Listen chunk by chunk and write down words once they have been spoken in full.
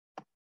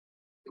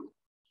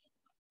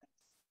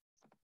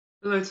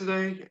Hello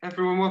today,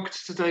 everyone. Welcome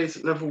to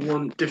today's level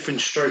 1 different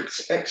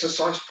strokes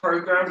exercise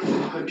program.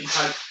 I hope you've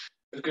had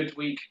a good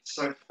week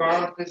so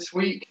far this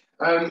week.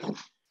 Today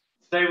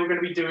we're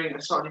going to be doing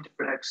a slightly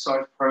different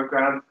exercise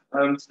program.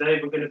 Today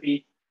we're going to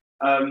be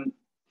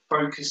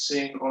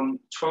focusing on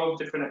 12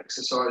 different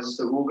exercises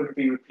that we're all going to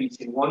be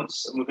repeating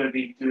once, and we're going to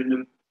be doing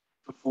them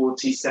for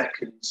 40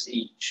 seconds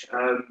each.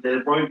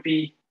 There won't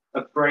be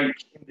a break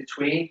in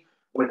between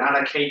or an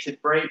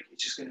allocated break.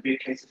 It's just going to be a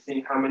case of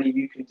seeing how many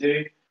you can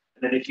do.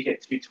 And then if you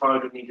get too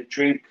tired or need a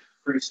drink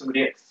through some of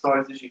the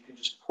exercises, you can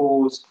just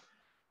pause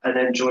and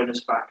then join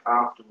us back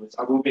afterwards.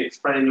 I will be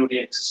explaining all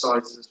the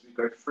exercises as we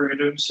go through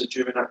them. So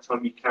during that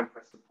time, you can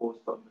press the pause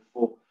button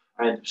before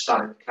I end up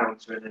starting the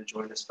counter and then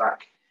join us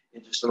back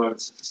in just a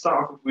moment. So to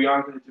start off with, we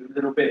are going to do a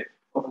little bit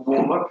of a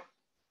warm-up.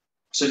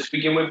 So to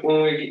begin with, what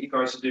we're going to get you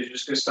guys to do is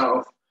just going to start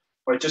off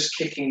by just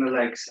kicking the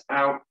legs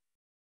out,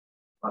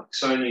 like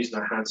so, and using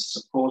our hands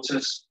to support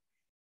us.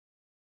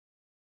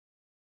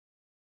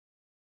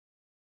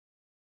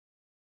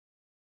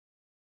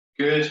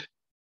 Good.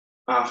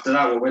 After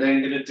that, what we're then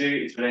going to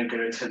do is we're then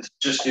going to attempt to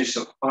just do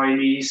some high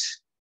knees,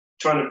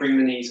 trying to bring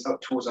the knees up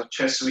towards our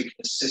chest so we can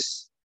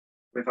assist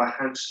with our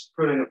hands just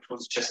pulling up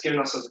towards the chest, giving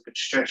ourselves a good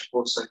stretch, but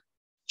also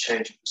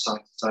changing from side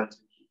to side as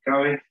we keep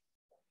going.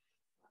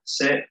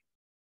 That's it.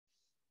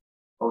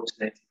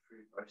 Alternating through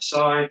both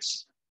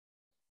sides.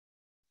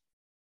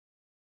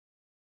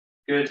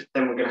 Good.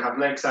 Then we're going to have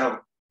legs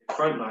out in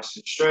front, nice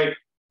and straight.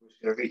 We're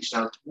just going to reach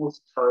down towards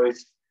the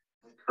toes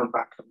and come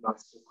back up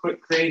nice and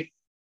quickly.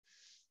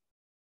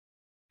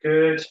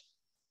 Good.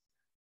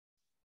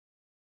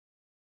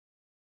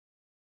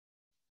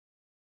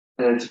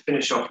 And then to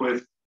finish off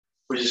with,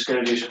 we're just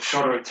going to do some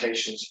shoulder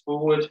rotations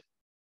forward.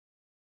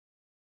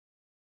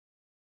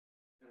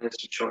 And then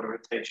some shoulder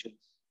rotations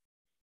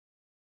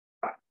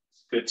back.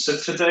 Good. So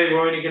today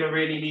we're only going to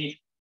really need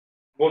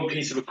one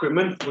piece of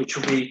equipment, which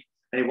will be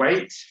a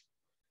weight.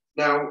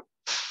 Now,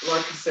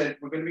 like I said,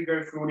 we're going to be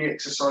going through all the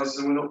exercises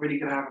and we're not really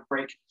going to have a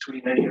break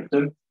between any of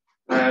them.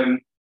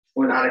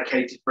 Or an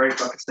allocated break.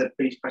 Like I said,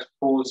 please press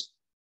pause.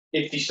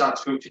 If you start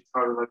to feel too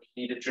tired, like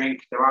you need a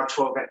drink, there are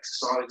 12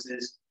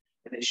 exercises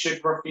and it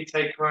should roughly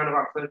take around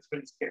about 30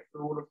 minutes to get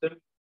through all of them.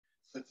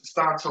 So to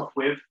start off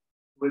with,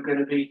 we're going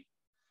to be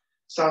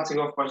starting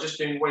off by just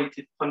doing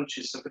weighted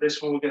punches. So for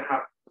this one, we're going to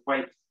have the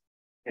weight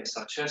against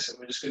our chest and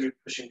we're just going to be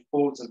pushing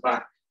forwards and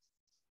back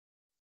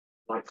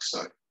like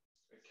so.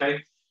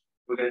 Okay,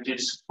 we're going to do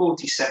this for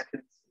 40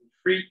 seconds.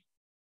 3,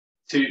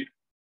 2,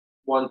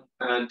 1,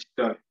 and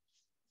go.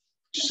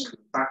 Just come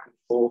back and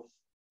forth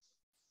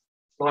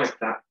like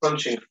that,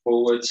 punching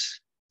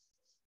forwards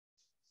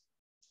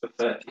for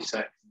 30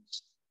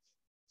 seconds.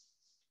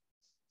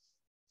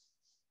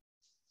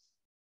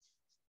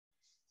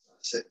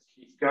 That's it.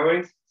 Keep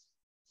going.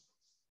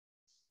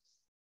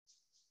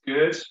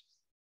 Good.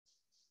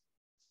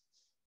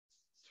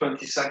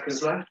 20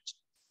 seconds left.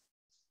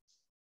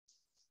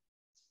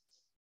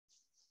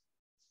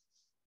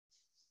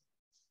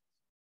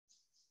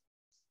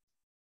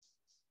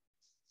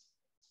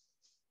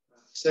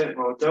 That's it.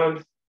 Well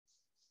done.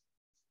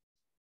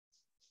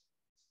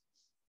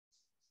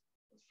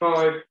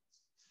 5,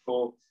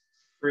 4,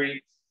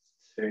 3,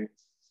 2,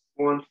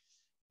 1,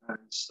 and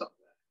stop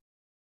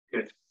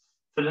there. Good.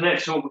 For the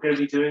next one, what we're going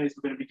to be doing is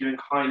we're going to be doing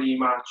high knee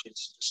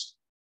marches. Just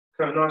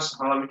cut nice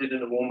and high. We did in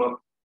the warm-up.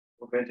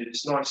 We're going to do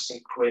this nice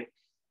and quick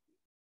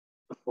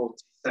for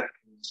 40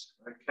 seconds.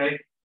 Okay,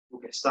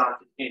 we'll get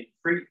started in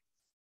 3,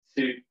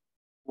 2,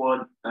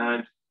 1,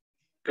 and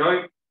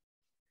go.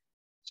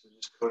 So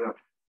just coming up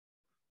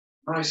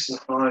nice and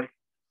high,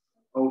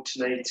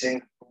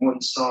 alternating from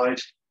one side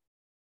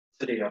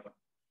to the other.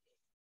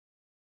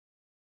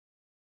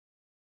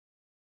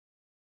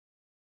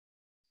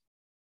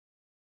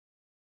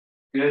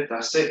 Good,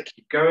 that's it.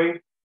 Keep going.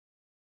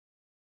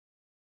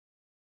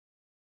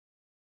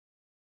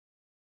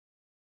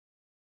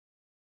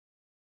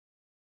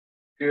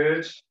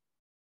 Good.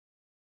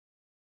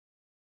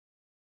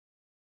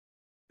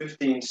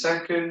 15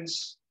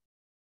 seconds.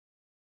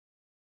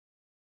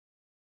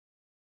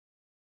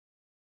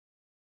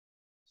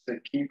 So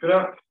keep it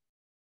up.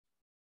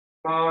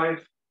 5,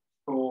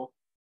 4,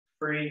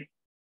 3,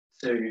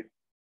 2,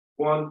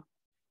 1,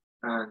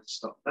 and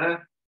stop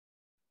there.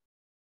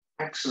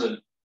 Excellent.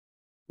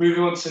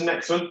 Moving on to the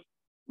next one.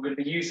 We're going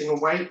to be using a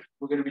weight.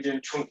 We're going to be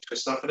doing trunk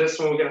twist. Now for this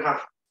one, we're going to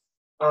have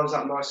arms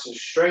out nice and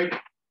straight.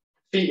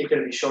 Feet are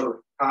going to be shoulder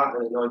apart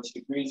and at 90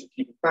 degrees. We'll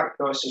keep it back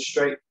nice and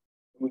straight.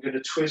 And we're going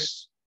to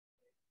twist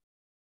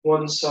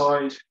one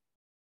side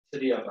to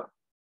the other.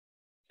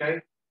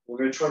 Okay? We're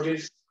going to try to do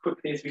this as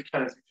quickly as we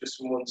can, just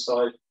from one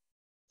side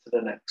to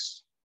the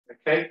next.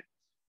 Okay?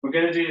 We're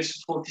going to do this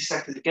for 40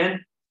 seconds again.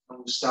 And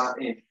we'll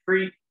start in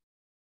 3,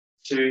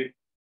 2,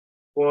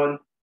 1,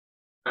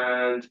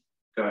 and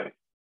go.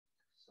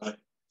 So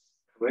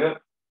coming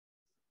up,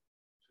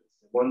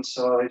 one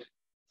side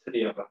to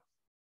the other.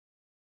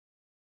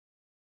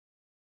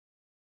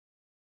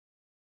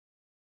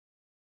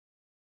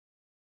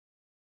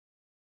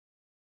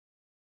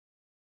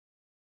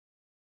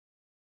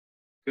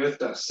 Good,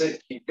 that's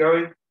it. Keep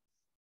going.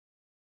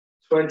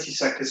 20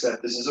 seconds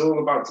left. This is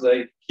all about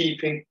today,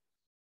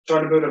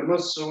 trying to build up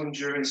muscle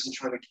endurance and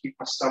trying to keep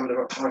our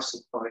stamina up nice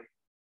and high.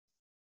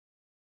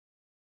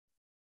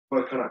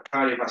 Work on that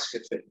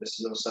cardiovascular fitness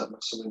and also that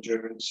muscle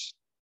endurance.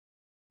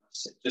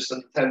 That's it, just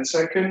under 10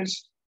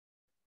 seconds.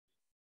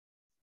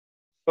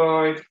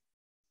 5,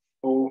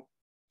 4,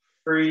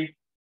 3,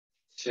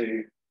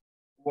 2,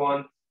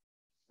 1,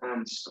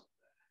 and stop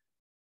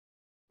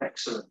there.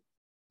 Excellent.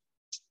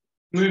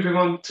 Moving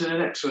on to the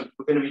next one,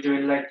 we're going to be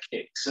doing leg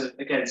kicks. So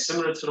again,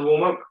 similar to the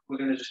warm-up, we're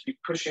going to just be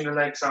pushing the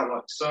legs out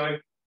like so,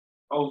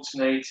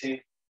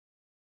 alternating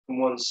from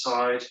one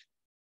side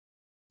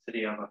to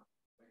the other.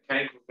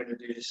 Okay, we're going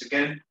to do this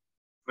again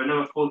for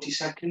another 40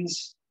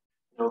 seconds,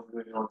 and we'll be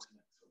moving on to the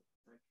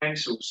next one. Okay,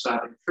 so we'll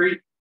start in 3,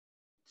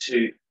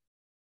 2,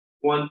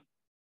 1,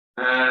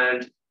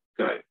 and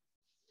go.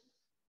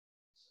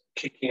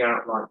 Kicking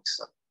out like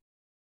so.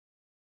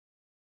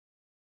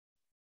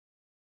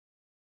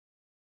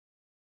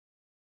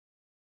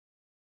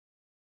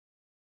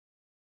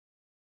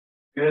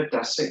 Good,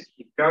 that's it,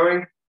 keep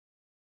going.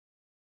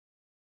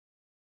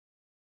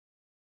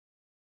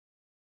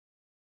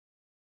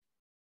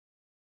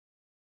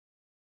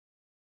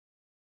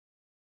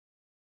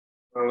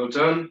 Well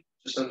done,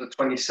 just under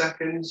 20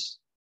 seconds.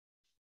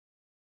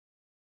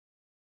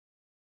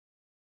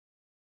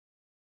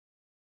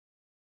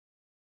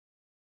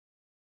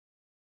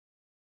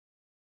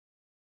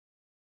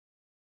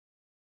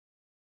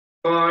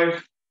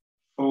 Five,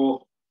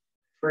 4,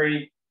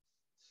 3,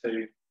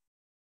 2,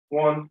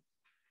 1,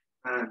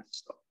 and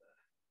stop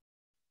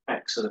there.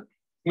 Excellent.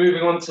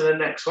 Moving on to the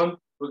next one,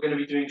 we're going to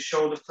be doing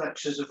shoulder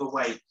flexions of a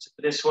weight. So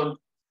for this one,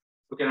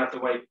 we're going to have the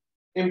weight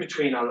in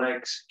between our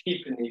legs,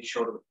 keeping the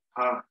shoulder,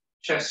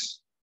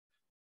 chest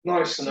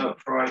nice and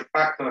upright,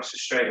 back nice and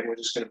straight, and we're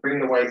just going to bring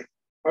the weight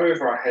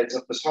over our heads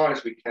up as high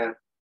as we can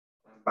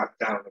and back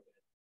down again.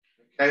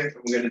 Okay, and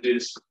we're going to do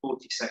this for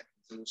 40 seconds,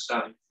 and we'll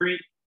start in 3,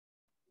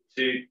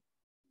 2,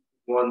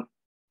 1,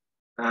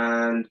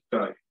 and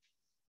go.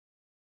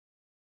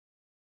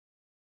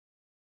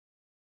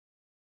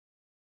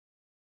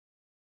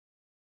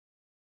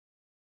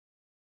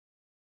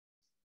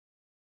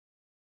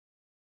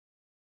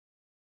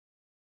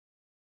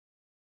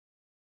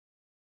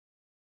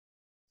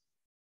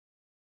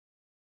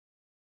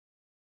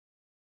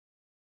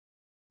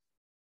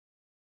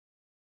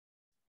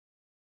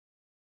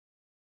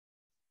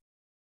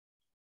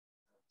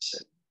 So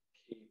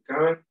keep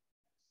going.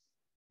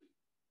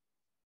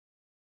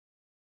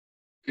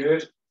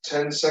 Good.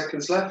 10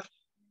 seconds left.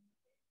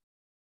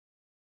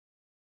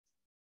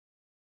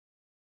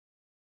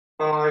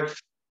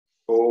 5,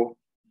 4,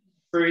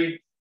 3,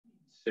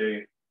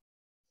 2,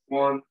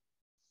 1,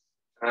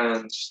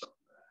 and stop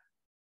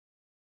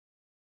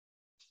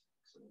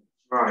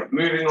there. Right,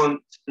 moving on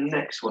to the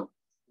next one.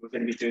 We're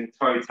going to be doing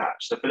toe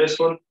taps. So for this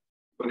one,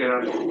 we're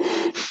going to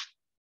have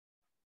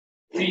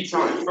feet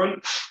out in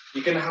front.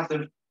 You're going to have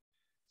them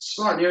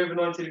slightly over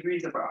 90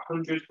 degrees, about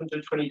 100,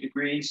 120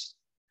 degrees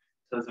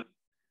in terms of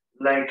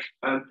leg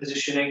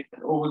positioning.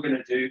 And all we're going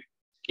to do is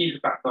keep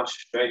it back nice and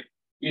straight.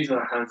 Using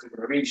our hands, we're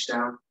going to reach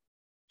down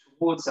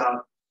towards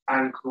our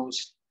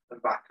ankles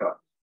and back up.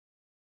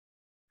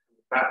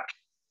 Back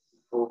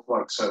and forth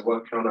like so,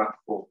 working on our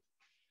core.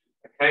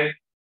 Okay?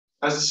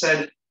 As I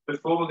said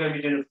before, we're going to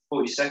be doing it for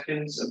 40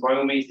 seconds. And by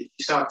all means, if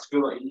you start to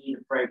feel like you need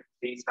a break,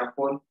 please have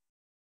one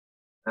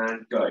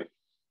and go.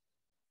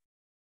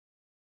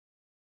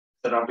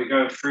 So I'll be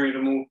going through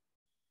them all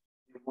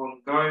in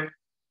one go.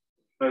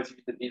 Those of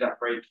you that need that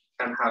break, you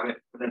can have it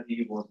whenever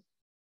you want.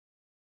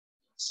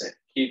 That's it.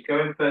 Keep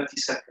going, 30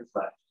 seconds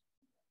left.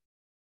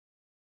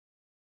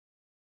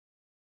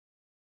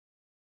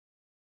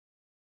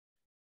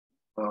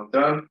 Well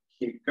done.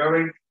 Keep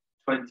going,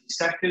 20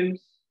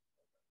 seconds.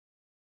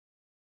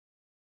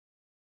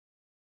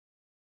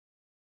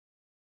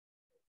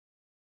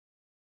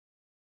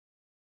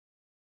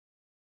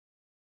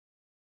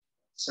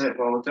 That's it,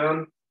 well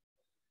done.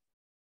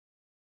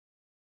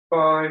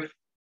 5,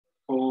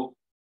 4,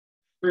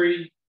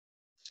 3,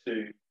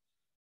 2,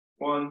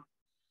 1,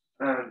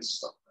 and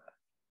stop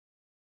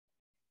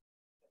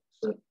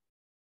there. So,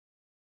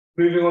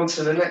 moving on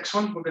to the next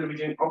one, we're going to be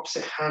doing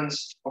opposite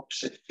hands,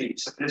 opposite feet.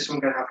 So for this one,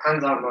 we're going to have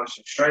hands out nice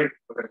and straight.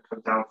 We're going to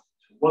come down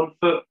to one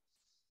foot,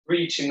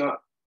 reaching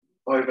up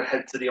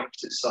overhead to the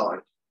opposite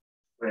side.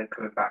 We're then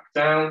coming back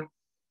down,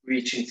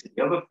 reaching to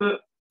the other foot,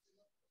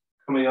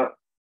 coming up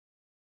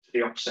to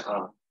the opposite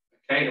arm.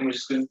 Okay, and we're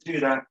just going to do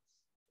that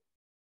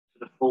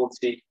for the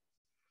 40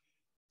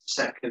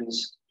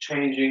 seconds,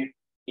 changing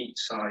each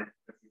side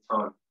every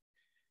time.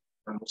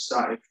 And we'll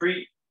start in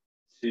 3,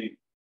 2,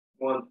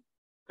 1,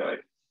 go.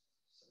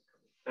 So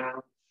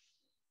down.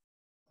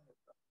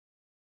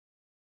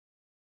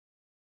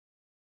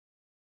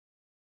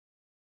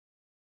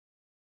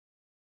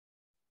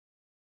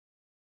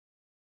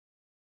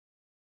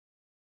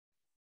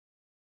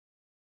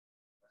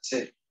 That's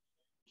it.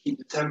 Keep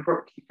the tempo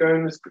up, keep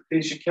going as quickly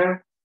as you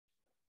can.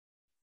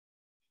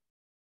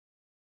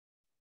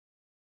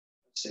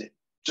 That's it.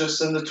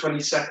 Just under 20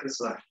 seconds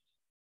left.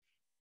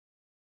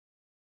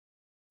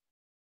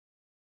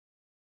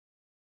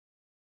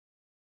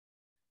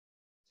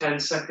 10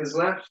 seconds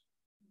left.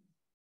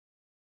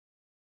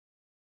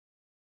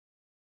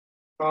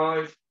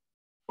 5,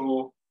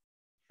 4,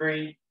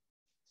 3,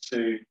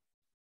 2,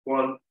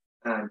 1,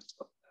 and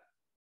stop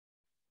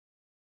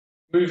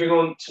there. Moving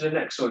on to the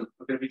next one,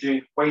 we're going to be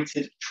doing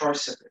weighted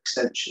tricep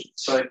extension.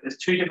 So there's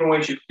 2 different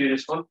ways you can do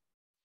this one.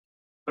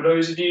 For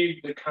those of you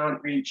that can't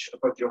reach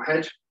above your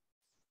head,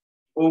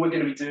 all we're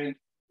going to be doing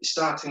is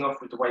starting off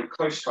with the weight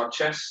close to our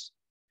chest.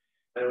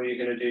 And all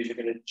you're going to do is you're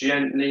going to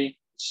gently,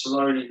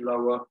 slowly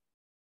lower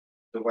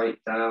the weight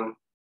down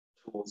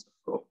towards the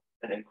floor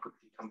and then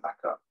quickly come back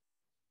up.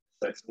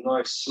 So it's a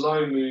nice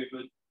slow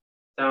movement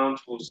down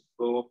towards the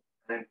floor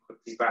and then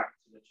quickly back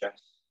to the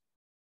chest,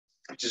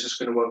 which is just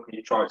going to work on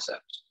your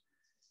triceps.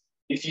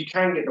 If you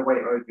can get the weight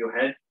over your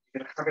head,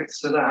 you're going to have it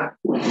so that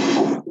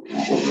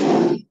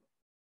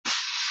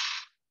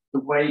the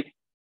weight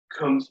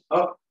comes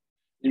up.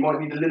 You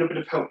might need a little bit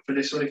of help for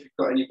this one if you've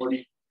got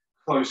anybody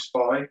close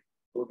by.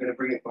 We're going to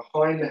bring it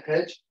behind the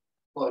head,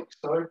 like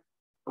so,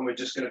 and we're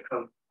just going to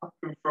come up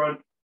in front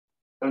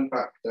and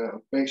back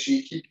down. Make sure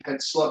you keep your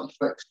head slightly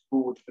flexed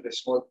forward for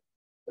this one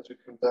as we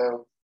come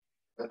down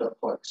and up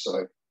like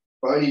so.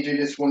 But only do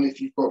this one if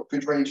you've got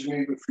good range of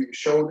movement through your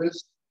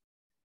shoulders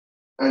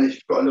and if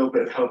you've got a little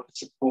bit of help and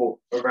support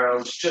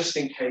around, just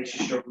in case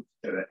you struggle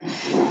to do it.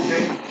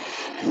 Okay?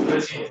 For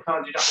those of you who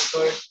can't do that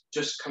one,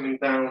 just coming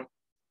down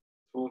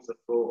towards the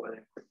floor and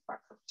then quick back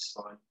up the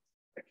spine.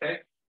 Okay?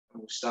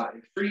 And we'll start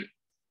in 3,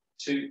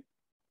 2,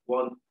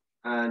 1,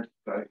 and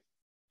go.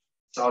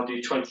 So I'll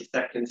do 20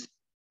 seconds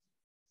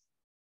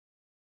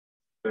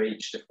for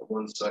each different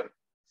one. So you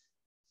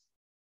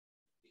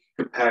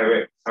can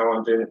compare it, how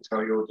I'm doing it, to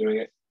how you're doing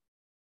it.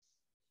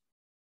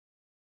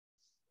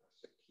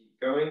 So keep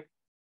going.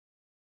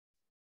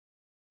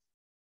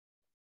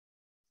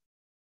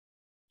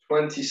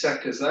 20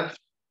 seconds left.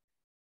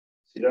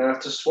 So you don't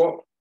have to swap.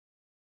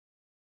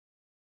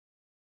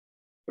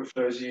 But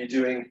for those of you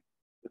doing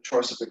the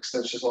tricep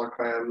extensions like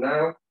I am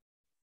now,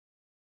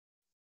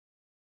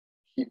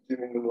 keep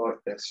doing them like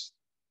this.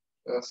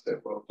 That's it,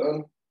 well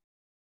done.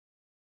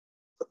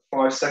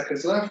 5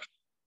 seconds left.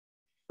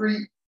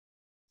 3,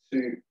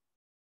 2,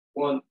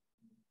 1,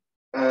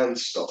 and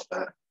stop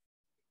there.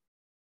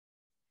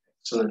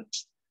 Excellent.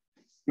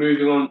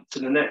 Moving on to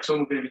the next one,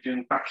 we're going to be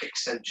doing back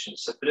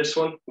extensions. So for this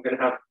one, we're going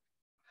to have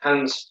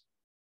hands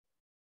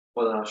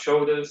on our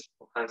shoulders,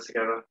 or hands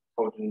together,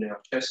 holding near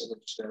our chest, and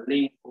we're just going to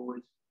lean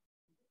forward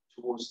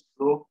towards the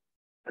floor.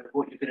 And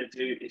what you're going to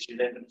do is you're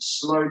then going to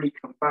slowly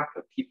come back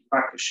and keep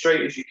your back as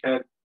straight as you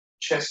can,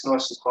 chest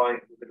nice and high,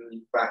 and we're going to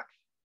lean back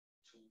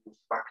towards the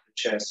back of the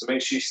chair. So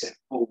make sure you step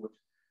forward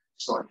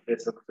slightly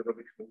further because we're going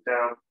to be coming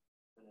down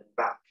and then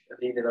back, and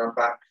leaning our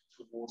back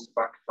towards the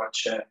back of our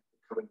chair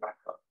and coming back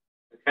up.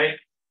 Okay?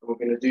 And we're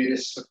going to do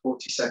this for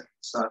 40 seconds,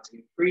 starting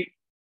in 3,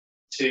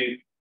 2,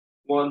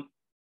 1,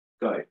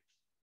 go.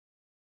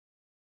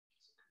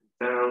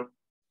 So down,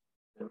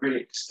 and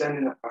really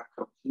extending that back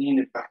up,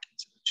 leaning back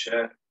into the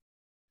chair.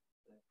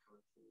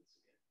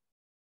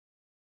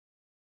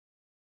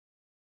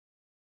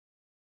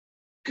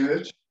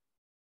 Good.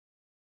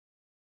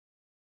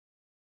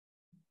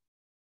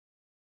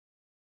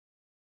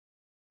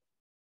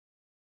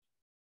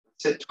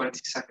 That's it, 20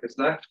 seconds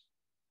left.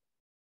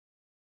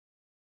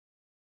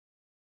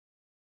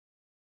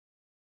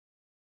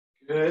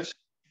 Good.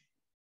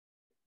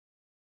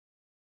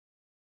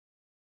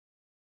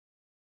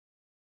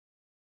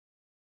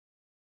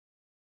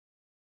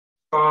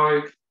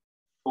 5,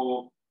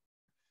 4,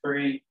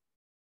 3,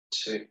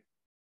 2,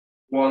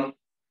 1,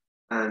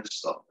 and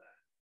stop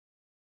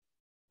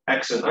there.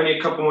 Excellent. Only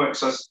a couple more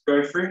exercises to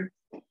go through.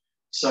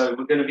 So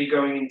we're going to be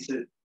going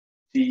into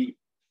the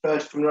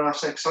third from the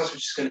last exercise,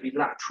 which is going to be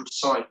lateral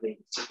side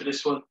lean. So for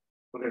this one,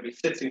 we're going to be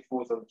sitting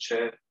forward on the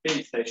chair,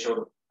 feet stay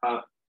shoulder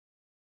apart.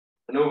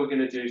 And all we're going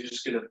to do is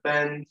just going to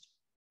bend,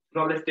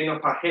 not lifting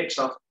up our hips,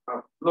 our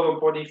lower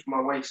body from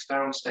our waist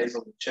down stays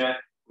on the chair.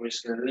 We're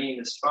just going to lean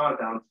as far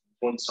down to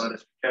one side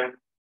as we can.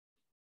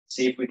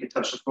 See if we can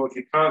touch the floor. If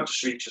you can't,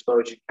 just reach as low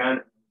as you can,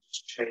 and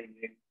just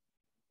changing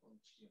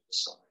onto the other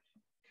side.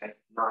 Okay,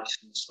 nice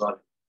and slow.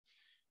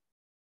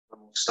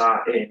 And we'll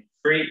start in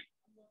 3,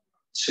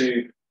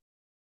 2,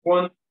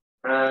 1,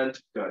 and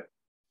go.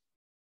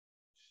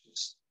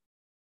 Just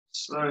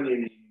slowly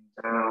leaning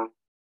down,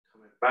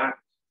 coming back,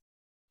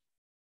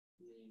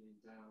 leaning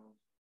down.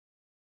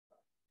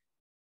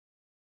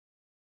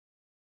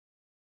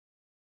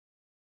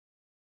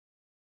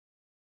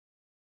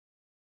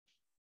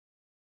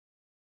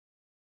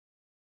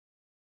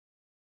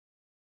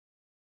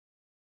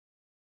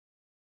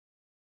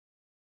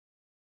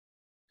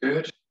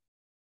 Good.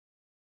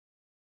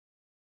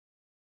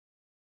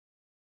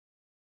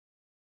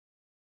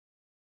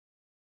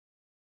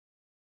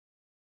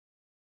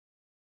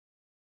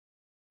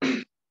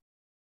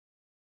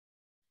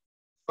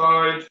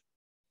 Five,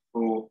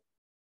 4,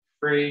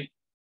 3,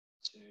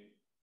 2,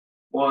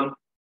 1,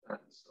 and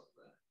stop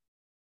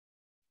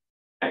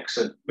there.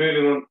 Excellent.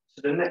 Moving on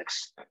to the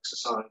next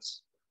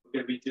exercise.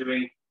 We're going to be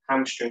doing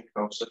hamstring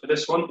curls. So for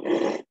this one, we're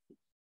going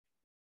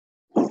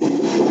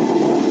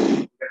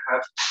to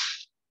have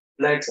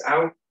legs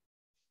out,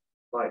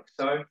 like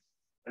so.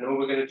 And all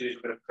we're going to do is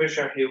we're going to push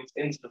our heels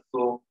into the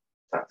floor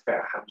to activate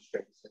our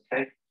hamstrings,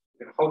 okay?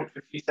 We're going to hold it for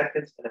a few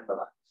seconds and then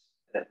relax.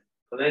 And then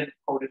pull in,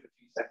 hold it for a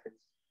few seconds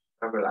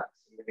and relax.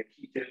 And we're going to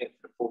keep doing it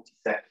for 40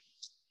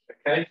 seconds,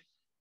 okay?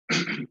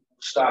 We'll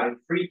start in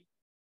 3,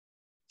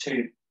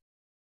 2,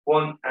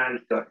 1, and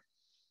go.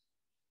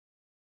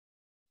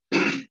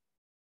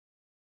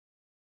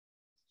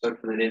 So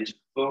put it into the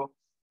floor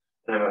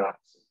and then relax.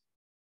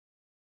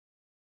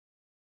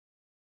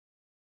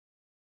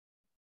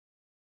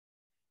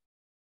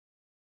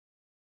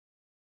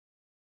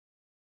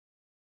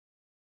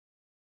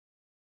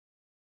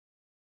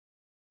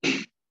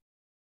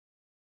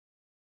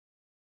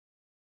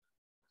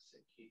 So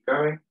keep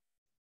going.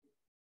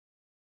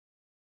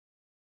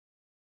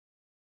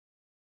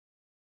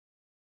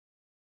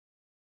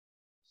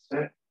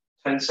 So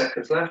 10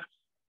 seconds left.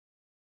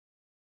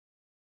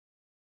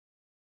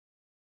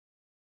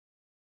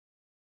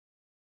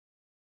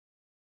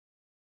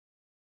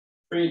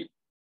 3,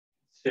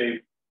 2,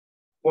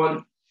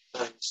 1,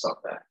 and stop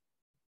there.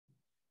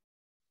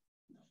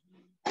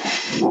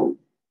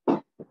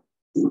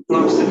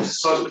 Last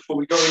exercise before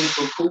we go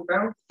into a cool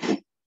down.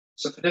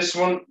 So for this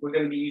one, we're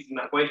going to be using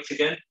that weight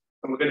again,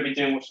 and we're going to be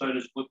doing what's known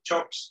as wood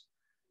chops.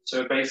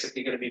 So we're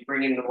basically going to be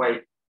bringing the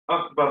weight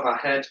up above our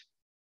head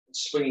and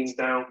swinging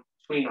down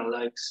between our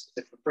legs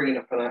as if we're bringing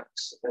up an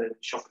axe and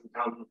chopping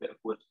down a bit of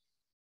wood.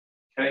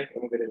 Okay,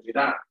 and we're going to do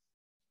that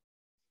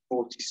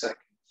 40 seconds.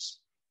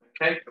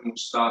 Okay, and we'll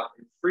start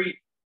in 3,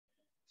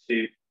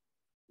 2,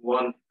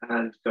 1,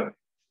 and go.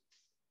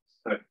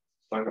 So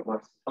stand up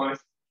nice and tight,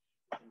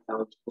 and down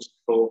towards the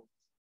floor.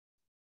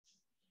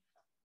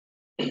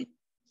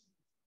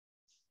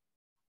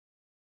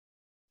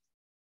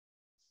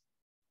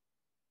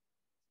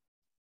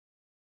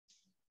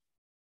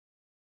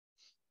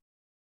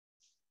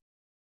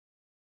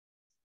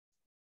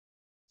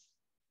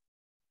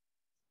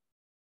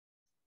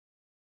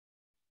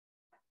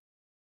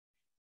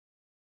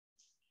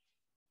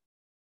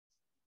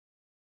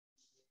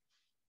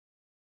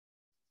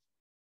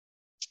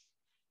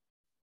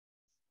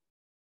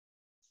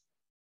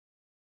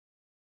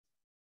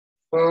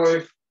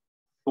 5,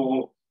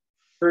 4,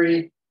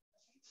 3,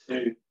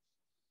 2,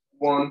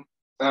 1,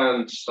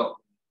 and stop.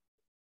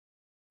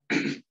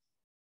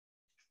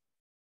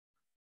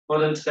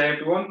 Well done today,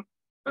 everyone.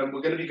 We're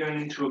going to be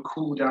going into a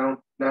cool down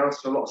now,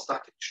 so a lot of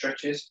static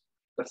stretches.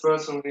 The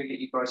first one I'm going to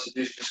get you guys to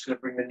do is just going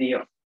to bring the knee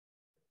up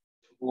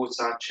towards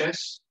our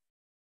chest.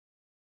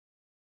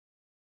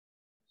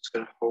 Just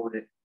going to hold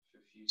it for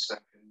a few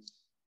seconds.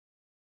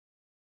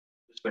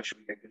 Just make sure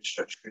we get a good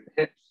stretch through the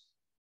hips.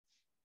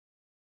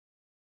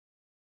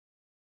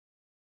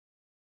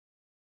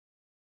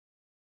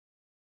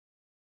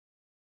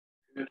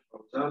 Good,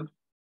 well done.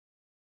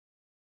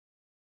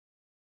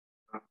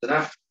 After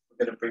that,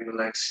 we're going to bring the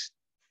legs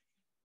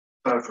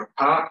further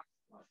apart,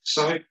 like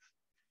so. And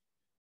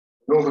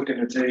all we're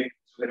going to do is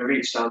we're going to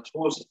reach down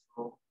towards the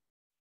floor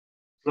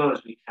as low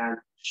as we can,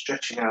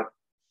 stretching out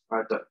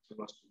our abdominal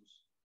muscles.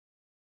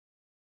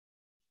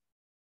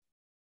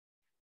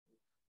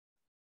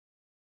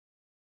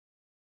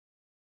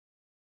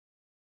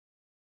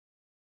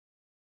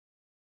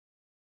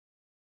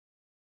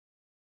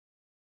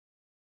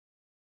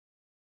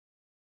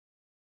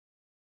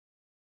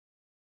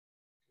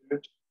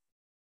 Good.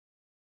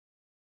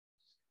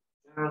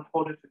 Down,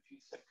 hold it for a few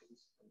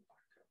seconds and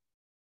back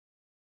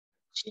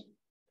up.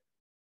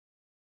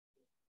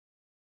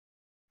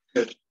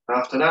 Good.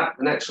 After that,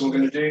 the next one we're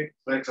going to do,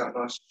 legs out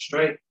nice and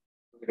straight.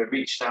 We're going to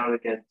reach down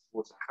again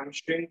towards the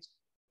hamstrings,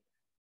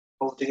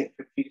 holding it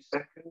for a few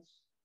seconds.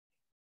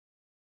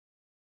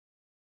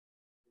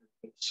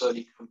 And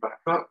slowly come back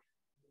up,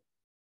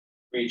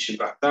 reaching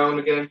back down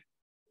again.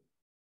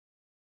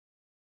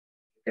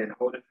 Again,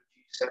 hold it for a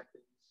few seconds,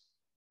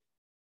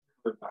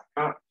 coming back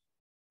up,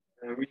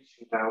 and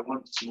reaching down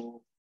once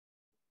more.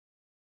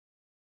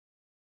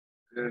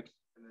 Good,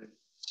 and then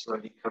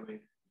slowly coming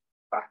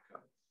back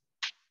up.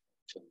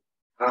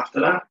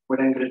 After that, we're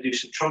then going to do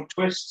some trunk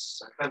twists.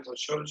 So hands on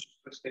shoulders,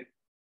 twisting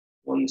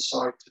one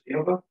side to the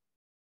other.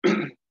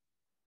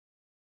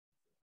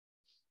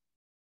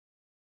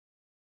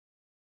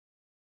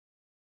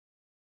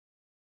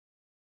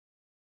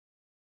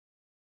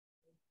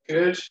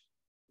 Good.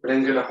 We're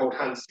then going to hold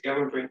hands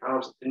together and bring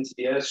arms up into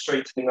the air,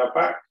 straightening our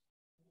back,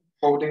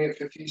 holding it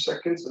for a few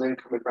seconds, and then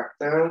coming back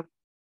down,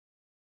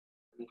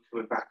 and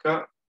coming back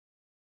up,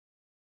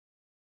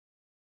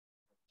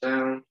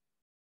 down,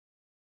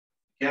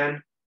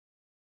 again,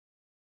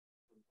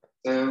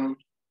 back down, and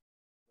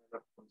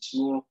up once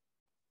more.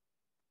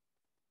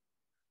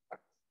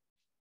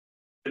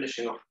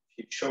 Finishing off a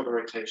few shoulder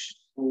rotations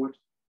forward,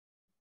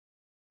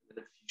 and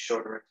then a few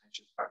shoulder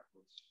rotations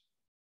backwards.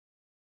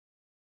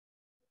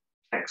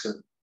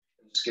 Excellent.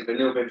 And just give it a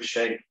little bit of a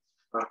shake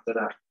after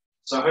that.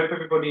 So I hope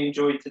everybody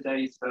enjoyed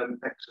today's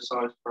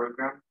exercise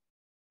program.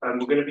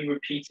 We're going to be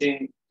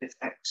repeating this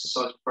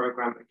exercise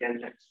program again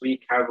next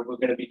week. However, we're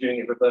going to be doing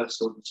it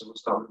reverse order. So we'll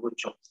start with wood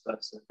chops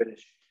first and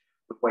finish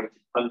with weighted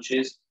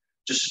punches.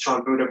 just to try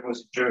and build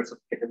everyone's endurance and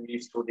get them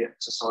used to all the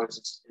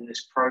exercises in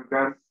this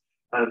program.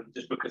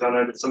 Just because I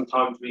know that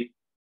sometimes we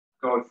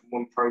go from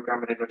one program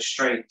and then go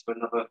straight into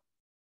another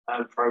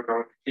program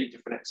with completely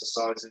different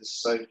exercises.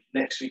 So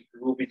next week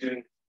we will be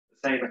doing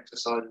the same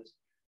exercises,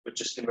 but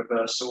just in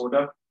reverse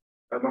order.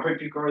 I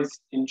hope you guys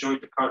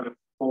enjoyed the kind of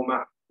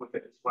format with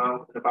it as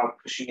well, and about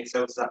pushing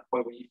yourselves to that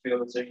point where you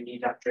feel as though you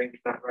need that drink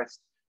and that rest,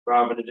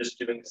 rather than just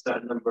doing a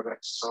certain number of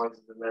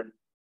exercises and then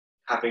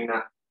having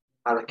that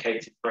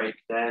allocated break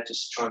there.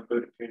 Just try and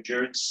build up your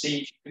endurance.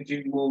 See if you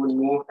can do more and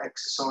more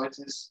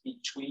exercises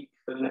each week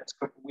for the next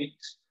couple of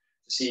weeks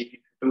to see if you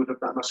can build up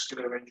that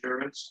muscular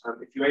endurance.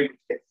 If you're able to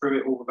get through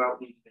it all without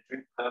needing a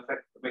drink,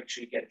 perfect, but make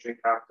sure you get a drink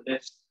after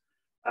this.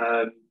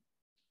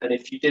 And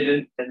if you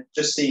didn't, then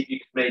just see if you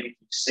could maybe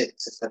do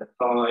 6 instead of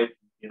 5,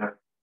 you know,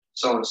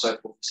 so on and so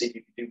forth. See if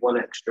you can do 1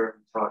 extra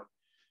every time.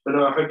 But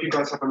no, I hope you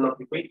guys have a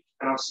lovely week,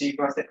 and I'll see you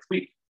guys next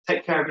week.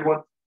 Take care,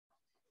 everyone.